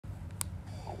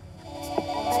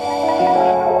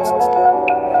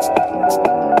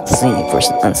Seen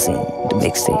versus unseen. The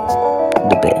mixtape.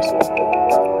 The best.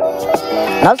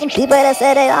 Know some people that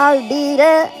say they always be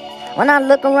there. When I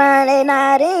look around, they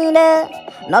not in there.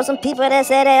 Know some people that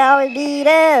say they always be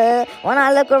there. When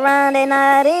I look around, they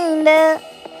not in there.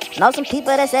 Know some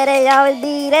people that say they always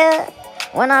be there.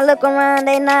 When I look around,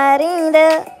 they not in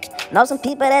there. Know some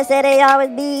people that say they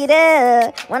always be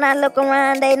there. When I look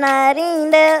around, they not in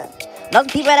there. Know some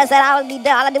people that said I always be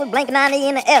there. All I did was blink 90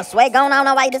 in the air. Sway gone, I don't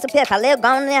know why you disappear. Khalil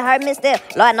gone and hurt me still.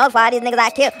 Lord knows for all these niggas I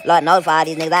kill. Lord knows for all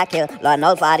these niggas I kill. Lord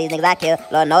knows for all these niggas I kill.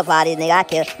 Lord knows for all these niggas I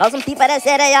kill. Know some people that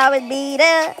say they always be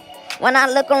there. When I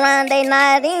look around, they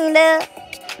not in there.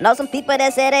 Know some people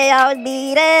that say they always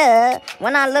be there.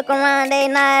 When I look around, they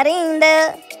not in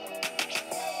there.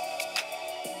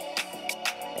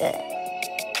 Yeah.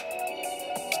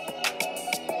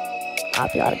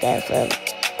 I'll be all the gas forever.